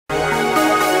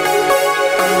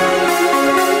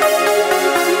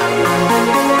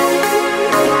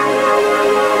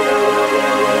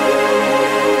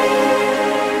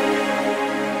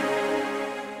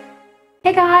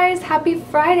happy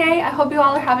Friday. I hope you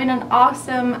all are having an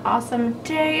awesome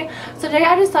day. So today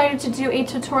I decided to do a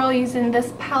tutorial using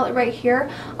this palette right here.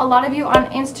 A lot of you on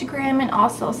Instagram and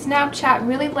also Snapchat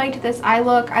really liked this eye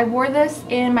look. I wore this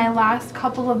in my last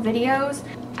couple of videos.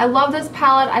 I love this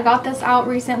palette. I got this out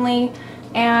recently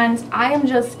and I am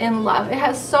just in love. It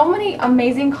has so many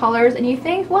amazing colors and you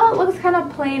think, well, it looks kind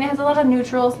of plain. It has a lot of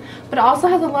neutrals, but it also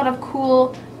has a lot of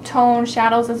cool tone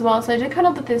shadows as well. So I did kind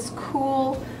of this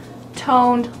cool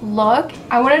toned look.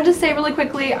 I wanted to say really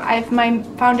quickly, if my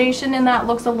foundation in that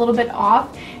looks a little bit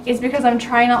off, is because I'm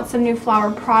trying out some new flower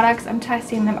products. I'm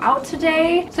testing them out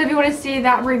today. So if you want to see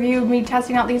that review of me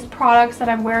testing out these products that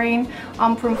I'm wearing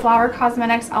from Flower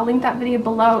Cosmetics, I'll link that video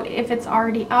below. If it's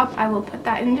already up, I will put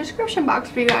that in the description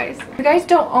box for you guys. If you guys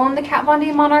don't own the Kat Von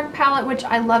D Monarch palette, which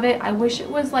I love it, I wish it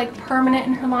was like permanent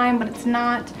in her line, but it's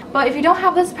not. But if you don't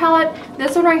have this palette,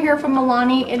 this one right here from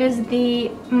Milani, it is the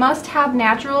must-have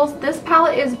naturals. This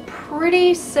palette is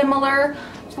pretty similar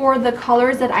for the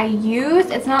colors that I use.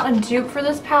 It's not a dupe for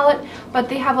this palette, but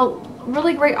they have a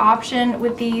really great option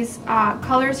with these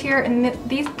colors here, and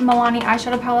these Milani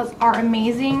eyeshadow palettes are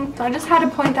amazing. So I just had to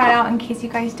point that out in case you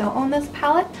guys don't own this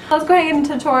palette. Let's go ahead and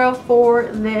get into a tutorial for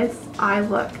this eye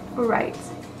look right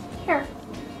here.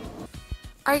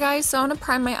 Alright guys, so I'm going to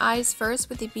prime my eyes first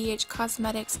with the BH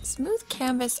Cosmetics Smooth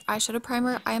Canvas Eyeshadow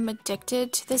Primer. I am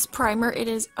addicted to this primer. It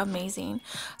is amazing.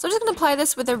 So I'm just going to apply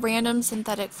this with a random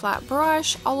synthetic flat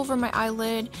brush all over my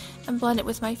eyelid and blend it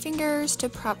with my fingers to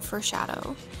prep for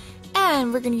shadow.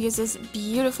 And we're going to use this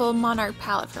beautiful Monarch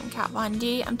palette from Kat Von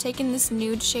D. I'm taking this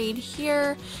nude shade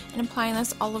here and applying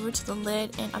this all over to the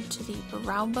lid and up to the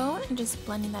brow bone and just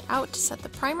blending that out to set the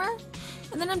primer.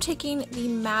 And then I'm taking the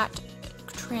matte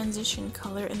transition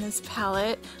color in this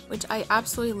palette, which I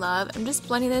absolutely love. I'm just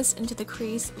blending this into the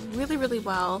crease really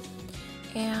well,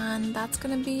 and that's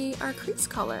gonna be our crease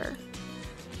color.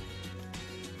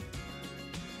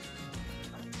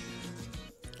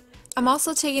 I'm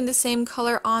also taking the same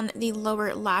color on the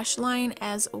lower lash line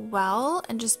as well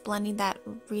and just blending that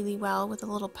really well with a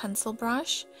little pencil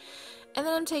brush. And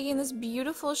then I'm taking this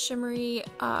beautiful shimmery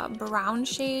brown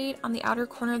shade on the outer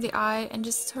corner of the eye and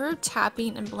just sort of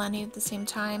tapping and blending at the same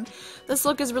time. This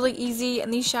look is really easy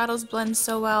and these shadows blend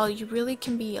so well. You really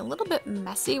can be a little bit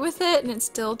messy with it and it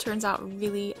still turns out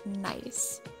really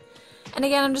nice. And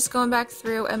again, I'm just going back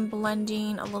through and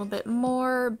blending a little bit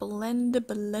more. Blend.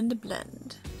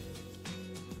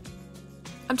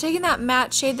 I'm taking that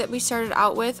matte shade that we started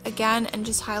out with again and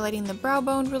just highlighting the brow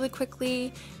bone really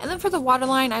quickly. And then for the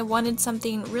waterline, I wanted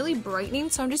something really brightening,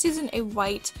 so I'm just using a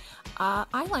white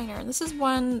eyeliner. And this is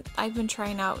one I've been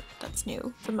trying out that's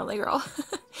new from LA Girl.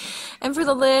 And for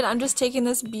the lid, I'm just taking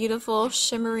this beautiful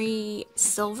shimmery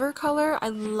silver color. I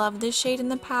love this shade in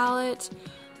the palette.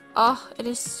 Oh, it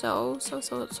is so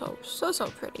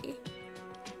pretty.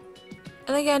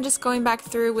 And again, just going back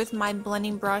through with my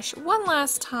blending brush one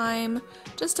last time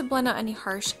just to blend out any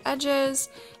harsh edges,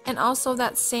 and also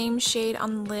that same shade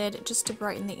on the lid just to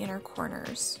brighten the inner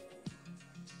corners.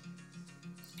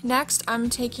 Next, I'm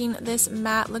taking this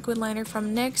matte liquid liner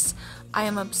from NYX. I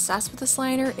am obsessed with this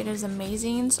liner. It is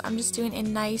amazing. So I'm just doing a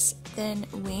nice thin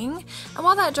wing. And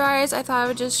while that dries, I thought I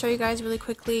would just show you guys really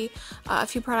quickly a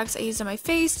few products I used on my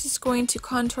face. Just going to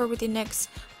contour with the NYX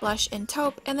blush in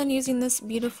taupe, and then using this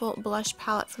beautiful blush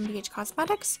palette from BH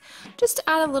Cosmetics just to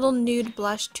add a little nude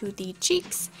blush to the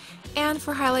cheeks. And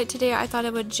for highlight today, I thought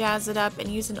I would jazz it up and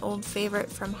use an old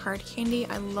favorite from Hard Candy.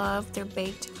 I love their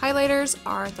baked highlighters,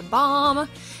 are the bomb.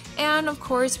 And of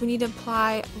course, we need to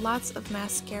apply lots of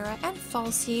mascara and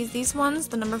falsies. These ones,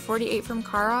 the number 48 from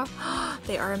Cara,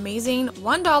 they are amazing.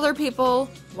 $1, people,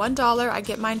 $1. I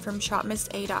get mine from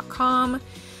shopmista.com.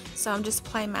 So I'm just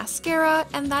applying mascara,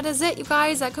 and that is it, you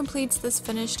guys. That completes this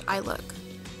finished eye look.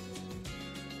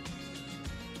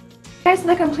 Guys, so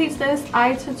that completes this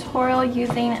eye tutorial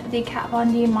using the Kat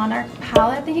Von D Monarch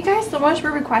palette. Thank you guys so much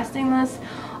for requesting this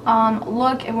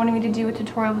look and wanting me to do a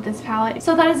tutorial with this palette.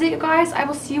 So that is it, you guys. I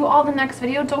will see you all in the next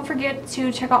video. Don't forget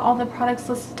to check out all the products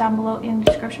listed down below in the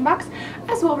description box,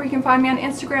 as well, where you can find me on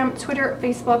Instagram, Twitter,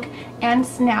 Facebook, and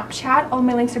Snapchat. All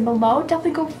my links are below.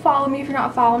 Definitely go follow me if you're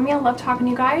not following me. I love talking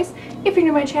to you guys. If you're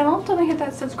new to my channel, don't hit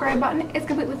that subscribe button. It's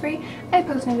completely free. I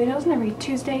post new videos every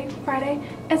Tuesday, Friday,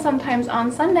 and sometimes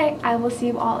on Sunday. I will see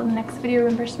you all in the next video.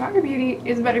 Remember, smarter beauty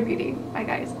is better beauty. Bye,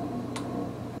 guys.